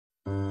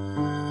Речник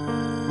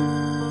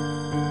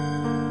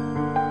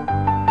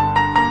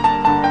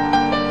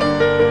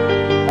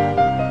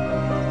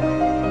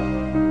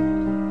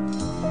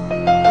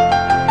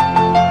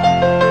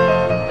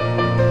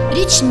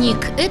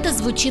 – это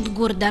звучит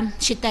гордо,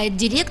 считает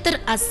директор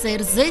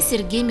АСРЗ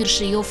Сергей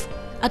Мершиев.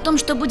 О том,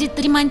 что будет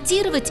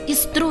ремонтировать и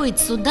строить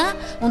суда,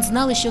 он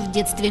знал еще в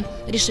детстве,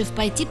 решив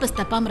пойти по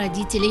стопам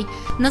родителей.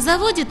 На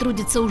заводе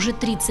трудится уже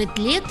 30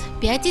 лет,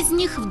 5 из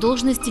них в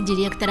должности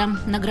директора.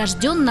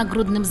 Награжден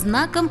нагрудным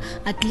знаком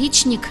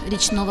 «Отличник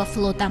речного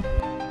флота».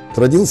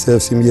 Родился я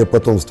в семье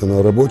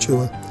потомственного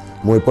рабочего.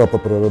 Мой папа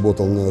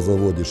проработал на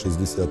заводе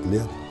 60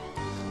 лет.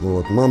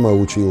 Мама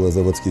учила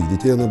заводских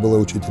детей, она была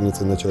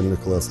учительницей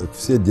начальных классов.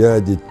 Все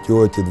дяди,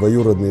 тети,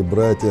 двоюродные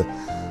братья,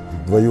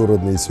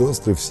 двоюродные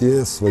сестры,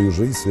 все свою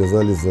жизнь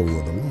связали с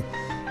заводом.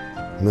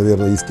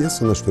 Наверное,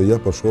 естественно, что я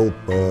пошел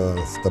по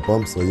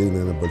стопам своей,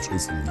 наверное, большой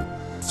семьи.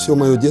 Все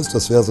мое детство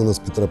связано с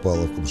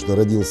Петропавловкой, потому что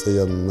родился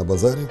я на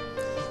базаре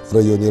в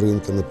районе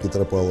рынка на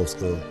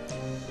Петропавловского.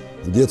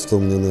 Детство у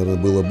меня, наверное,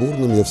 было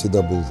бурным, я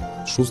всегда был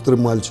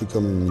шустрым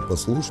мальчиком,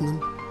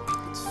 непослушным.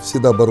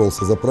 Всегда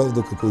боролся за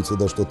правду какую-то,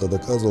 всегда что-то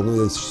доказывал,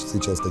 но я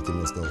сейчас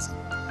таким остался.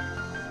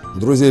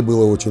 Друзей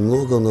было очень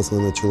много, у нас,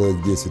 наверное,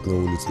 человек 10 на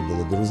улице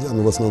было друзья,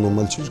 но в основном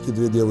мальчишки,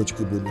 2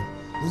 девочки были.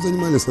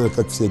 Занимались, наверное,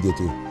 как все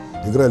дети.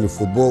 Играли в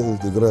футбол,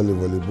 играли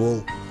в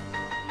волейбол,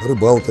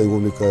 рыбалкой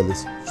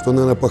увлекались. Что,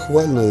 наверное,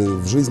 похвально,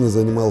 в жизни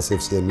занимался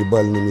всем, и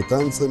бальными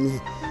танцами,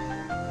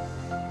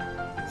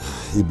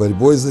 и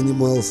борьбой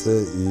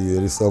занимался, и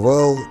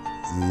рисовал,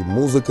 и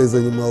музыкой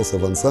занимался,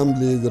 в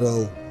ансамбле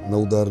играл. На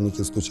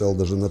ударнике стучал,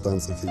 даже на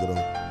танцах играл.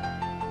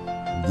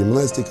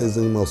 Гимнастикой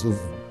занимался,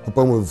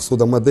 по-моему, в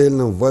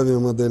судомодельном, в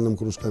авиамодельном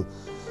кружке,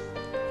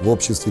 в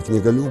обществе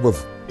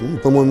книголюбов.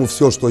 По-моему,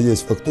 все, что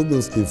есть в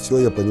Актубинске, все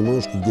я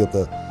понемножку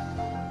где-то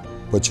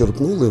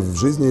почерпнул, и в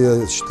жизни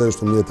я считаю,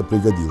 что мне это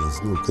пригодилось.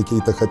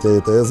 Какие-то, хотя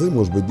это азы,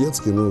 может быть,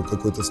 детские, но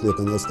какой-то след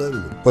они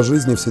оставили. По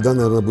жизни всегда,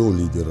 наверное, был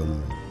лидером.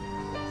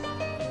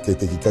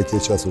 Как я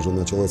сейчас уже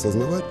начал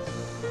осознавать,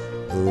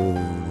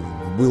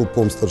 был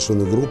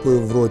помстаршины группы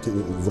в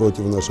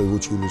роте в нашей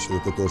училище,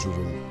 это тоже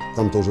же.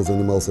 Там тоже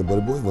занимался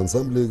борьбой, в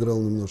ансамбле играл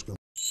немножко.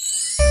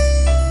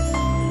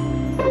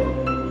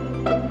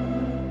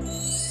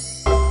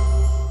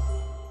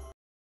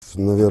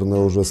 Наверное,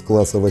 уже с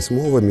класса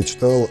 8-го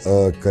мечтал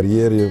о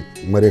карьере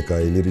моряка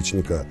или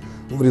речника.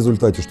 В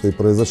результате, что и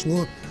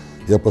произошло,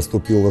 я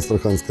поступил в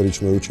Астраханское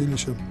речное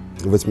училище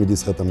в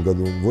 80-м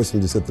году. В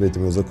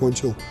 83-м я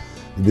закончил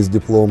без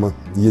диплома,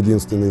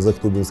 единственный из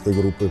Актубинской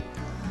группы.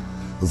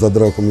 За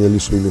драку меня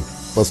лишили.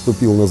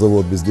 Поступил на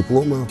завод без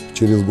диплома.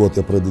 Через год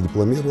я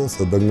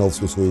продипломировался, догнал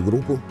всю свою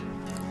группу.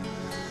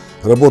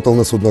 Работал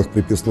на судах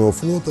приписного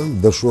флота.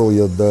 Дошел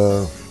я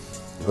до...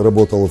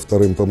 Работал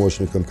вторым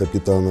помощником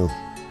капитана,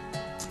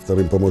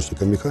 вторым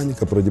помощником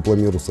механика.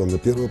 Продипломировался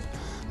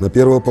на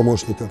первого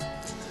помощника.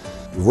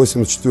 В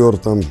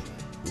 84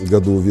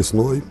 году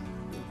весной,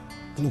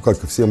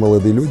 как и все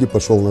молодые люди,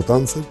 пошел на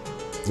танцы.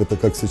 Это,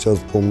 как сейчас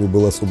помню,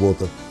 была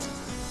суббота.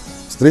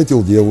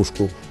 Встретил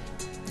девушку.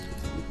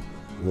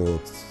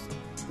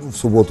 В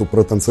субботу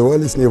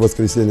протанцевали с ней, в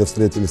воскресенье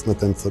встретились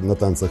на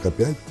танцах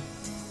опять.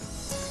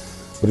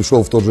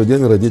 Пришел в тот же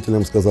день,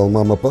 родителям сказал: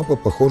 мама, папа,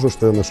 похоже,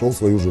 что я нашел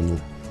свою жену.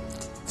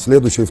 В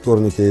следующий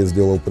вторник я ей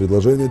сделал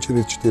предложение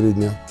через 4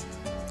 дня.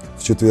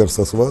 В четверг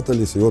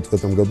сосватались, и вот в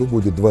этом году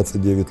будет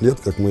 29 лет,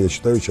 как мы, я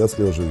считаю,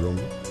 счастливо живем.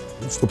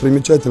 Что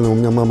примечательно, у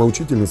меня мама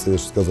учительница, я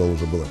же сказал,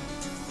 уже была.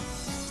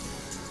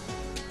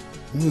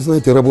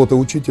 Знаете, работа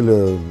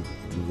учителя,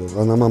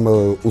 она,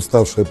 мама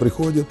уставшая,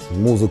 приходит,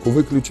 музыку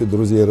выключит,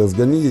 друзей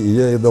разгони, и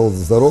я ей дал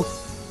зарок,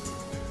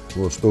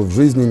 что в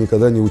жизни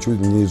никогда не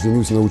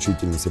женюсь на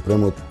учительнице.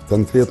 Прямо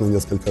конкретно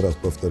несколько раз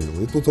повторил.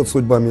 И тут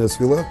судьба меня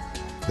свела,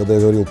 когда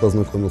я говорил,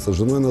 познакомился с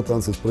женой на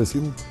танце,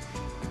 спросил: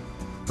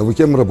 а вы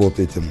кем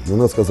работаете?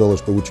 Она сказала,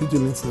 что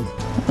учительница.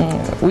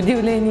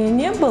 Удивления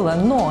не было,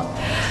 но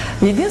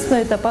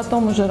единственное, это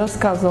потом уже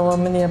рассказывала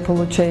мне,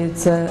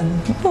 получается,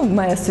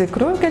 моя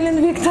свекровь Галина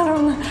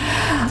Викторовна.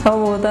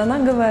 Она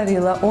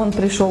говорила, он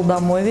пришел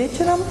домой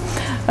вечером,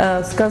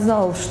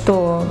 сказал,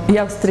 что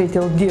я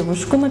встретил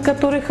девушку, на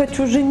которой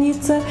хочу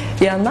жениться,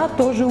 и она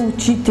тоже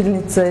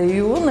учительница.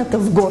 И он это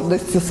с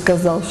гордостью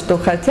сказал, что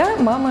хотя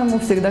мама ему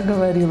всегда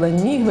говорила,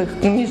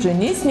 не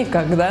женись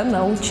никогда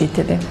на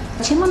учителе.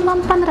 Чем он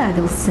вам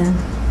понравился?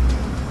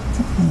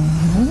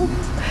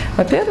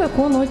 Во-первых,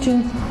 он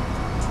очень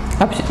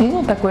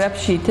такой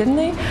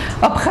общительный,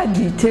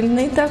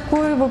 обходительный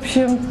такой, в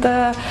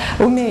общем-то,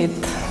 умеет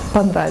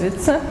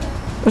понравиться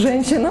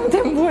женщинам,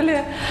 тем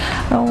более.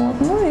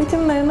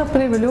 Этим, наверное,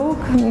 привлек,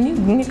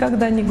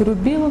 никогда не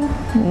грубил.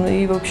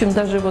 И, в общем,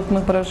 даже мы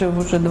прожив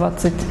уже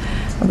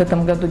в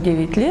этом году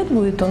 9 лет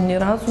будет, он ни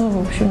разу,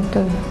 в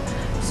общем-то,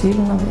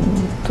 сильно,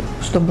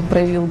 чтобы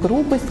проявил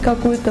грубость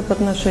какую-то по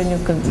отношению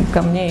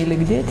ко мне или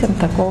к детям,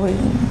 такого,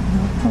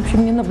 в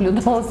общем, не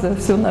наблюдалось за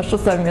всю нашу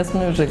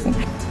совместную жизнь.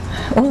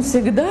 Он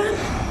всегда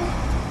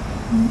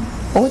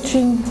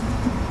очень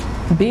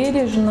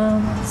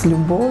бережно, с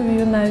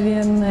любовью,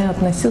 наверное,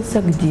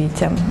 относился к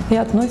детям и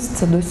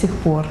относится до сих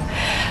пор.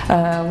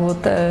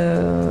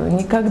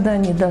 Никогда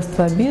не даст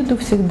в обиду,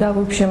 всегда, в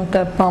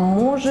общем-то,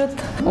 поможет.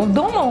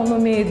 Дома он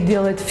умеет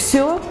делать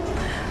все.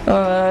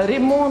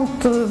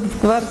 Ремонт в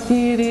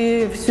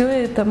квартире, все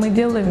это мы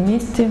делаем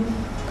вместе.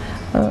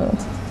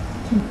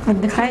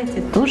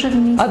 Отдыхаете тоже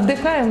вместе?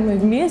 Отдыхаем мы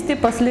вместе.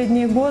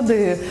 Последние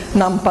годы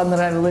нам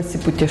понравилось и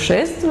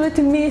путешествовать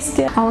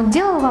вместе. А он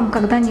делал вам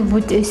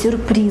когда-нибудь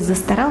сюрпризы,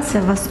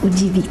 старался вас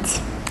удивить?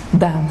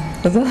 Да,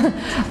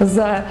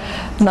 за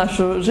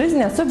нашу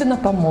жизнь, особенно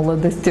по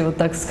молодости, вот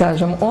так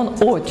скажем, он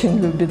очень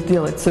любит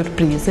делать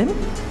сюрпризы.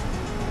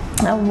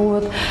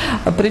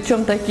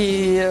 Причем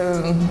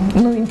такие,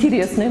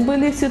 интересные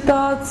были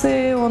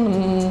ситуации.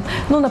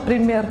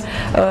 Например,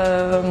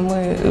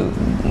 мы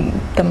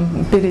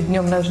перед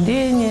днем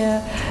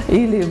рождения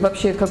или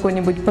вообще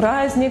какой-нибудь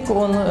праздник,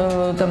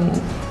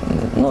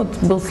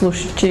 был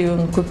случай,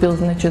 он купил,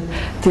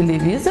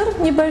 телевизор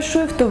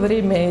небольшой, в то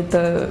время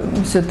это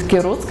все-таки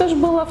роскошь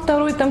была,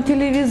 второй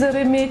телевизор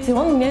иметь, и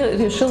он мне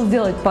решил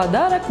сделать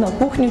подарок на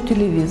кухню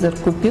телевизор,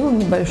 купил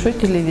небольшой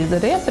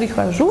телевизор. Я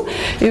прихожу,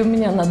 и у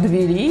меня на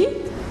двери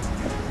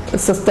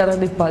со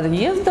стороны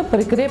подъезда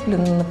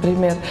прикреплена,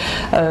 например,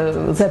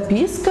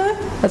 записка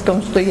о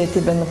том, что я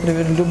тебя,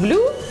 например, люблю.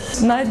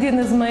 На один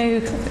из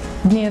моих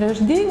дней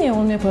рождения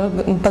он мне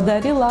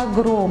подарил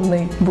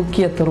огромный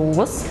букет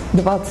роз,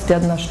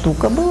 21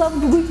 штука была в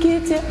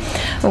букете.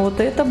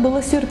 Это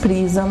было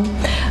сюрпризом.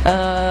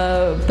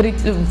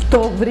 В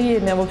то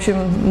время, в общем,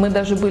 мы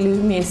даже были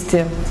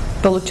вместе,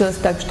 получилось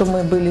так, что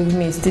мы были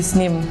вместе с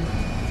ним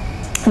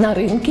на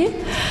рынке.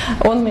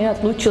 Он меня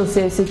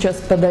отлучился, я сейчас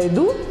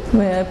подойду.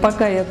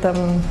 Пока я там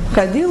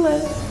ходила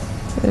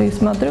и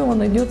смотрю,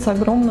 он идет с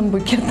огромным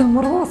букетом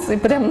роз. И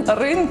прямо на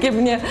рынке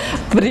мне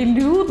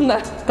прилюдно,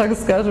 так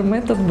скажем,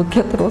 этот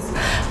букет роз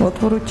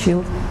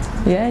вручил.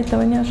 Я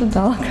этого не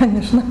ожидала,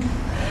 конечно.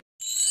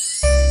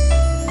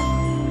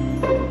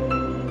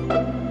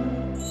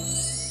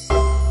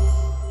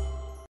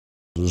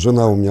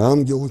 Жена у меня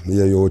ангел,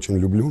 я ее очень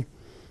люблю.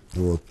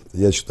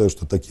 Я считаю,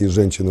 что такие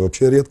женщины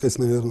вообще редкость,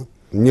 наверное.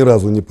 Ни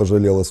разу не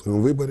пожалела о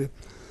своем выборе.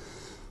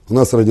 У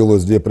нас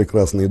родилось 2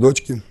 прекрасные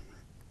дочки.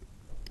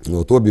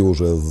 Обе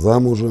уже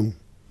замужем.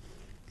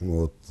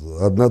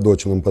 Одна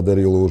дочь нам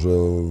подарила уже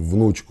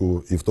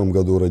внучку, и в том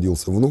году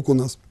родился внук у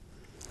нас.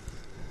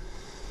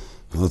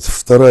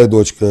 Вторая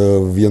дочка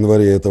в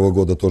январе этого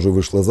года тоже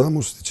вышла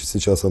замуж.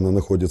 Сейчас она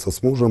находится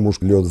с мужем. Муж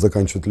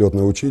заканчивает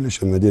летное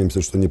училище.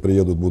 Надеемся, что они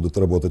приедут, будут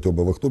работать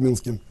оба в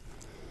Ахтубинске.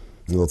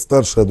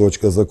 Старшая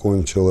дочка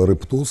закончила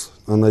РыбТУЗ.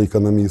 Она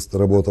экономист,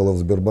 работала в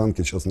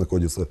Сбербанке, сейчас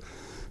находится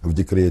в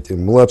декрете.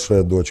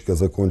 Младшая дочка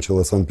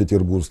закончила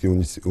Санкт-Петербургский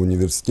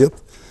университет.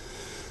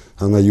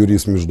 Она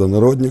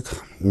юрист-международник,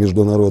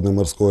 международное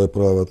морское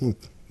право.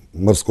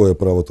 Морское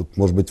право тут,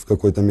 может быть, в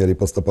какой-то мере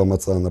по стопам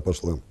отца она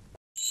пошла.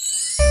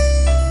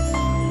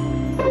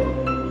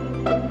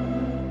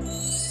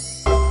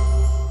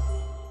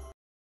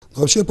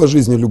 Вообще по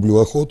жизни люблю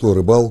охоту,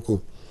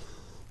 рыбалку.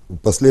 В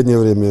последнее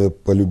время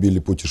полюбили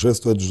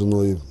путешествовать с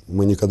женой.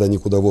 Мы никогда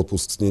никуда в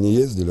отпуск с ней не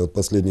ездили.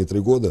 Последние 3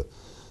 года,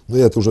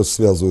 я это уже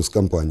связываю с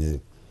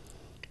компанией.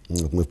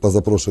 Мы в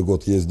позапрошлый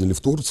год ездили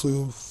в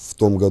Турцию, в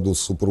том году с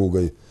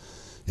супругой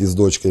и с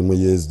дочкой мы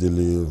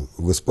ездили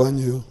в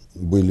Испанию,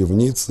 были в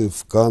Ницце,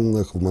 в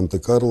Каннах, в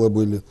Монте-Карло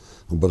были,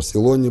 в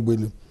Барселоне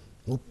были.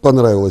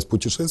 Понравилось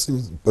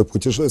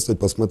путешествовать,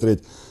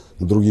 посмотреть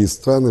другие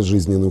страны,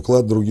 жизненный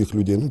уклад других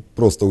людей.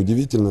 Просто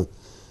удивительно.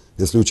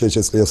 Если учесть,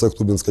 если я с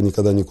Ахтубинска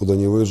никогда никуда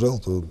не выезжал,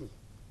 то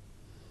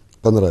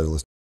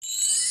понравилось.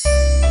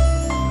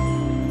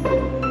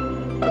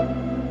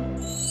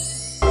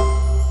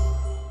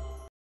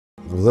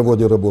 В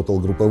заводе работал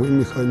групповым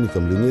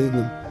механиком,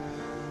 линейным.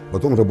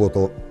 Потом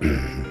работал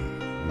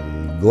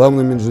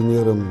главным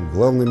инженером,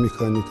 главным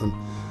механиком.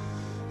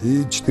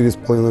 И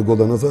 4,5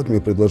 года назад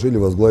мне предложили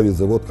возглавить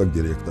завод как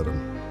директором.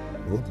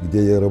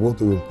 Где я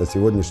работаю по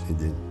сегодняшний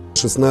день.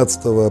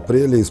 16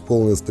 апреля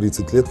исполнилось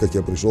 30 лет, как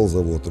я пришел в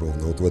завод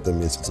ровно. В этом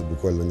месяце,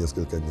 буквально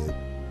несколько дней.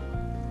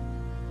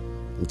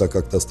 Так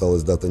как-то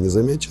осталась дата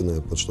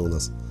незамеченная, потому что у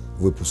нас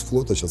выпуск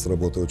флота, сейчас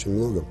работы очень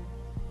много.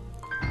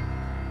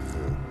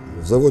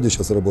 В заводе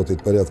сейчас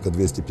работает порядка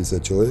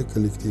 250 человек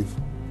коллектив.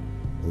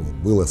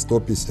 Было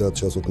 150,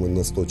 сейчас мы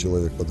на 100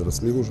 человек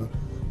подросли уже.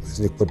 Из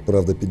них,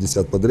 правда,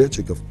 50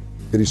 подрядчиков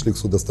перешли к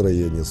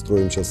судостроению.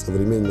 Строим сейчас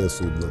современное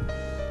судно,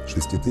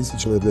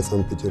 6-тысячное для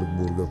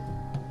Санкт-Петербурга.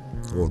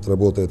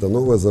 Работа это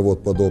новая,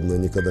 завод подобное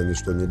никогда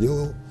ничто не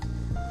делал.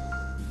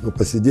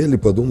 Посидели,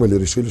 подумали,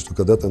 решили, что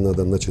когда-то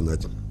надо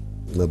начинать.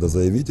 Надо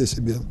заявить о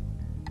себе.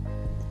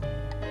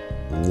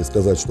 Не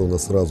сказать, что у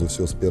нас сразу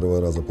все с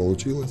первого раза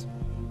получилось.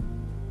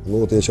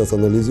 Я сейчас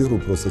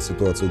анализирую просто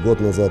ситуацию.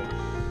 Год назад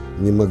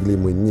не могли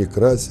мы ни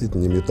красить,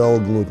 ни металл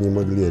гнуть не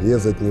могли,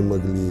 резать не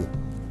могли.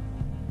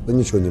 Да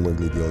ничего не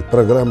могли делать.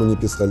 Программы не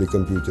писали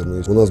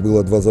компьютерные. У нас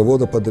было 2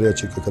 завода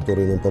подрядчика,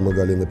 которые нам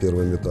помогали на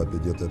первом этапе,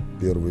 где-то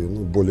первые,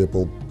 более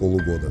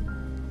полугода.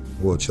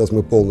 Сейчас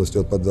мы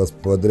полностью от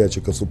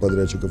подрядчиков,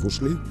 субподрядчиков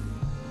ушли.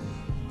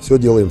 Все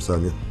делаем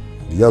сами.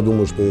 Я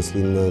думаю, что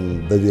если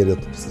нам доверят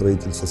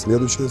строительство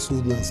следующее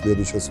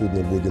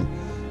судно будем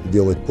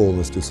делать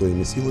полностью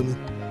своими силами,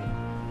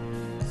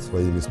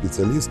 своими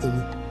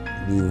специалистами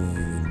и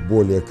в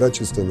более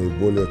качественный, в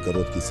более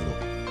короткий срок.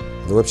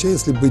 Но вообще,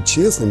 если быть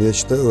честным, я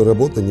считаю,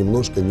 работа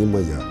немножко не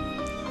моя.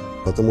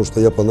 Потому что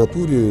я по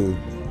натуре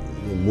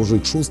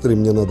мужик шустрый,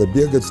 мне надо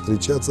бегать,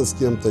 встречаться с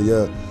кем-то,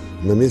 я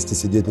на месте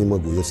сидеть не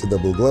могу. Я всегда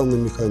был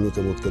главным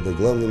механиком, вот когда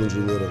главным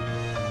инженером.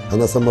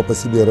 Она сама по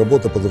себе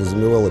работа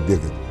подразумевала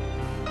бегать.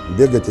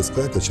 Бегать,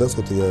 искать, а сейчас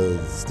вот я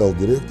стал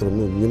директором,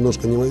 ну,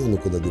 немножко не мое, но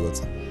куда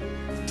деваться.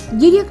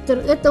 Директор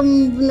 – это в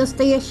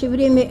настоящее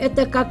время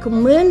это как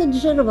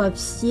менеджер во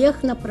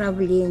всех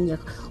направлениях.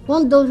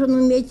 Он должен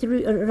уметь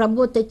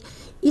работать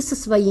и со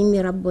своими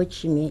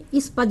рабочими, и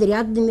с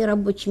подрядными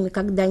рабочими,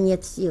 когда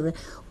нет силы.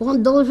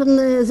 Он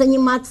должен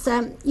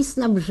заниматься и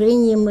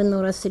снабжением,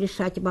 иной раз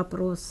решать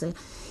вопросы,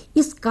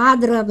 и с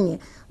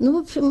кадрами. Ну,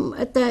 в общем,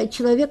 это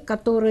человек,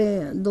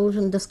 который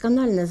должен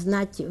досконально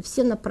знать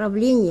все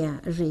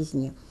направления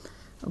жизни.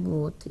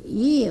 Вот,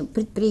 и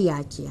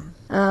предприятия.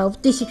 В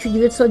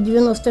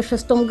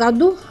 1996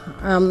 году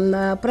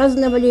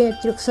праздновали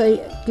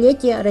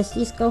 300-летие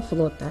российского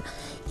флота.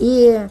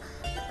 И,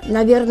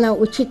 наверное,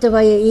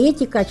 учитывая и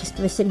эти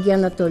качества Сергея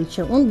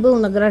Анатольевича, он был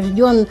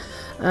награжден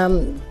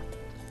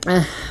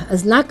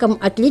знаком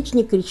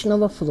 «Отличник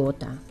речного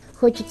флота».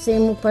 Хочется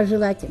ему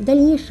пожелать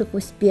дальнейших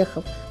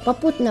успехов,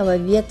 попутного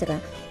ветра,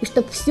 и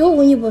чтобы все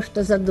у него,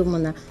 что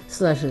задумано,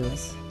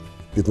 сложилось.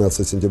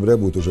 15 сентября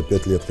будет уже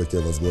 5 лет, как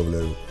я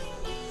возглавляю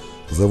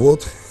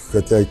завод.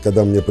 Хотя,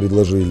 когда мне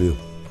предложили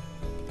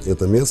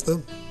это место,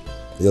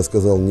 я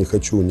сказал, не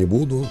хочу, не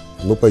буду,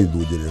 но пойду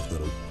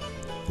директором.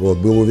 Вот,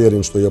 был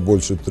уверен, что я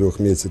больше 3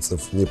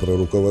 месяцев не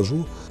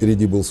проруковожу.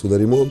 Впереди был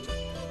судоремонт.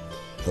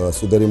 А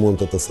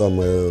судоремонт – это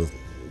самое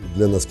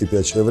для нас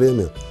кипящее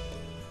время.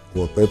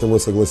 Вот, поэтому я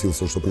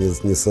согласился, чтобы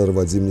не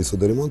сорвать зимний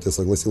судоремонт, я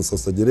согласился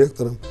стать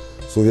директором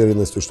с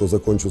уверенностью, что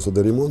закончу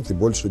судоремонт и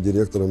больше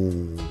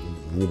директором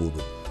не буду.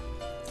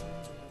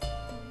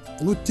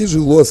 Ну,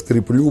 тяжело,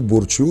 скреплю,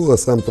 бурчу, а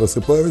сам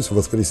просыпаюсь, в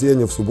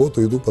воскресенье, в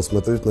субботу иду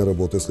посмотреть на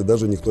работу, если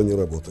даже никто не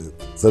работает.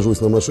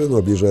 Сажусь на машину,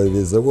 объезжаю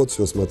весь завод,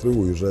 все смотрю,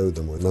 уезжаю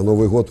домой. На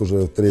Новый год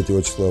уже 3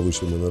 числа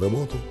вышли мы на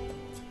работу.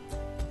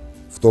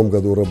 В том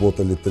году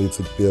работали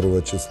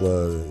 31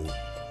 числа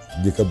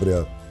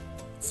декабря.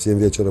 В 7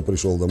 вечера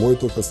пришел домой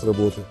только с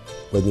работы,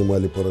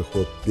 поднимали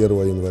пароход.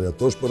 1 января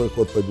тоже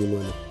пароход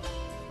поднимали.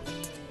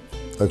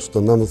 Так что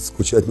нам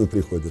скучать не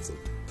приходится.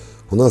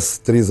 У нас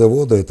 3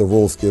 завода, это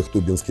Волжский,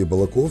 Ахтубинский и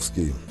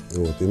Балаковский.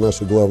 Вот, и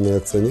наши главные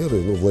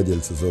акционеры, ну,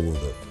 владельцы завода,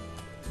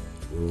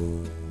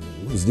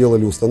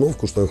 сделали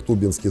установку, что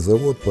Ахтубинский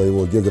завод по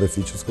его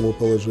географическому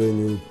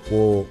положению,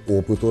 по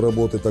опыту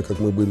работы, так как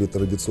мы были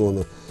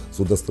традиционно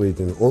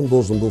судостроительными, он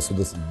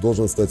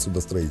должен стать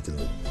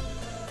судостроительным.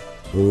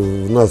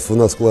 В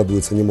нас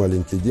вкладываются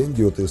немаленькие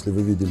деньги. Вот если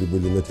вы видели,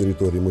 были на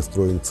территории, мы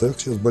строим цех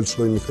сейчас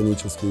большой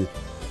механический.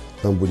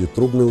 Там будет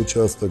трубный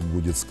участок,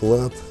 будет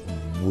склад,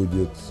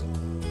 будет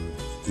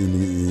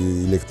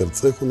или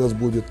электроцех у нас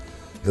будет.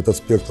 Это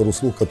спектр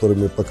услуг, который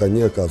мы пока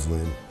не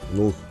оказываем.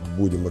 Ну,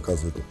 будем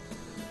оказывать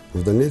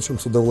в дальнейшем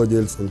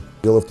судовладельцам.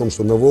 Дело в том,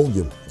 что на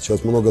Волге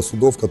сейчас много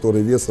судов,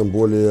 которые весом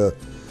более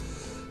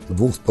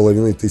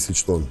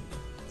 2500 тонн.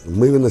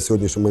 Мы на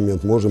сегодняшний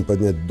момент можем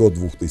поднять до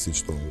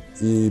 2000 тонн.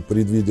 И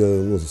предвидя,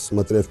 ну,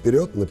 смотря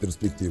вперед на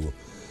перспективу,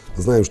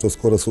 знаем, что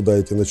скоро суда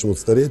эти начнут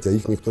стареть, а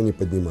их никто не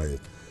поднимает.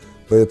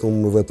 Поэтому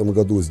мы в этом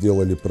году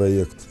сделали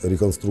проект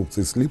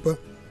реконструкции слипа.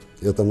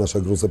 Это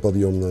наше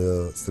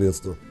грузоподъемное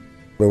средство.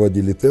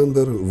 Проводили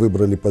тендер,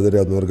 выбрали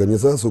подрядную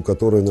организацию,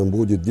 которая нам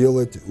будет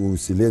делать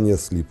усиление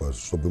слипа,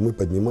 чтобы мы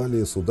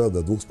поднимали суда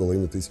до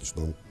 2500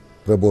 тонн.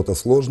 Работа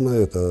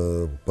сложная,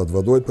 это под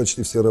водой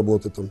почти все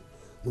работы там.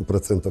 Ну,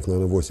 процентов,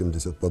 наверное,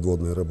 80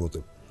 подводной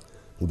работы.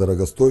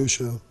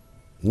 Дорогостоящая,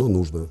 но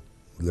нужная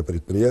для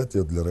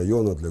предприятия, для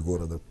района, для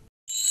города.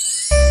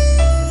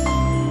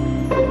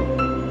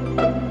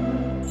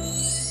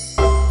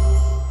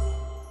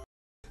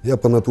 Я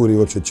по натуре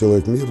вообще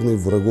человек мирный,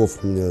 врагов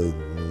у меня,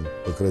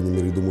 по крайней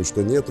мере, думаю,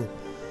 что нету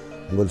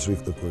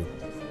больших такой.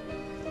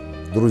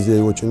 Друзей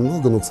очень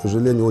много, но, к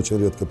сожалению, очень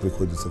редко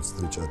приходится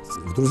встречаться.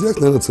 В друзьях,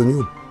 наверное,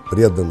 ценю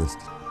преданность,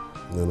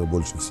 наверное,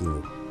 больше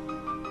всего.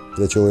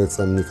 Я человек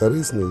сам не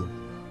корыстный,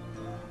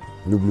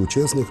 люблю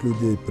честных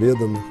людей,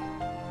 преданных,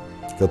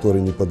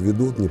 которые не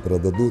подведут, не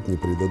продадут, не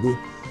предадут,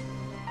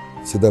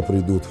 всегда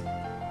придут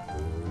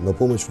на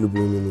помощь в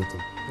любую минуту.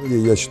 И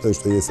я считаю,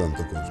 что я и сам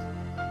такой же.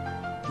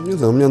 Не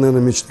знаю, у меня,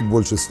 наверное, мечты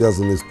больше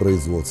связаны с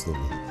производством.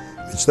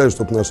 Мечтаю,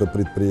 чтобы наше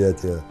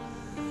предприятие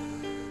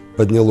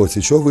поднялось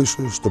еще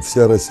выше, чтобы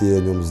вся Россия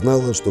о нем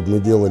знала, чтобы мы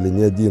делали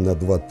не 1, а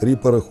 2, 3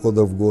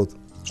 парохода в год,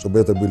 чтобы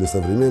это были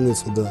современные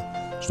суда,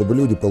 чтобы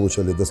люди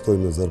получали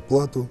достойную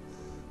зарплату,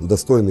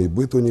 достойный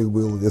быт у них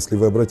был. Если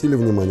вы обратили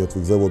внимание, вот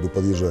вы к заводу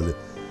подъезжали,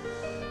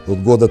 вот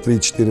года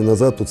 3-4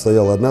 назад тут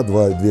стояло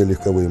 1-2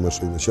 легковые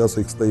машины. Сейчас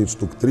их стоит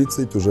штук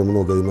 30, уже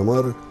много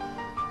иномарок.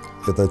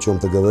 Это о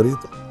чем-то говорит.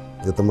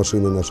 Это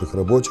машины наших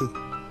рабочих.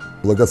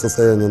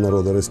 Благосостояние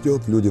народа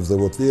растет, люди в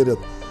завод верят,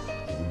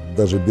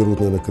 даже берут,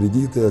 наверное,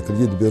 кредиты, а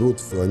кредит берут,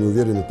 они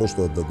уверены в том,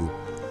 что отдадут.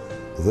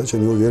 Значит,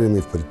 они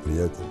уверены в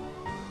предприятии.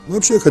 Ну,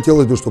 вообще,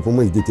 хотелось бы, чтобы у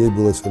моих детей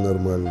было все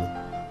нормально.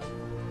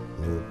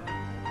 Вот.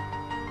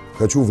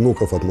 Хочу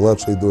внуков от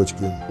младшей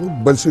дочки. Ну,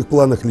 больших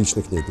планов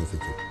личных нет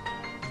никаких.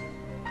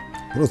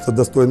 Просто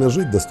достойно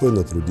жить,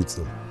 достойно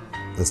трудиться,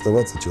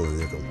 оставаться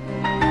человеком.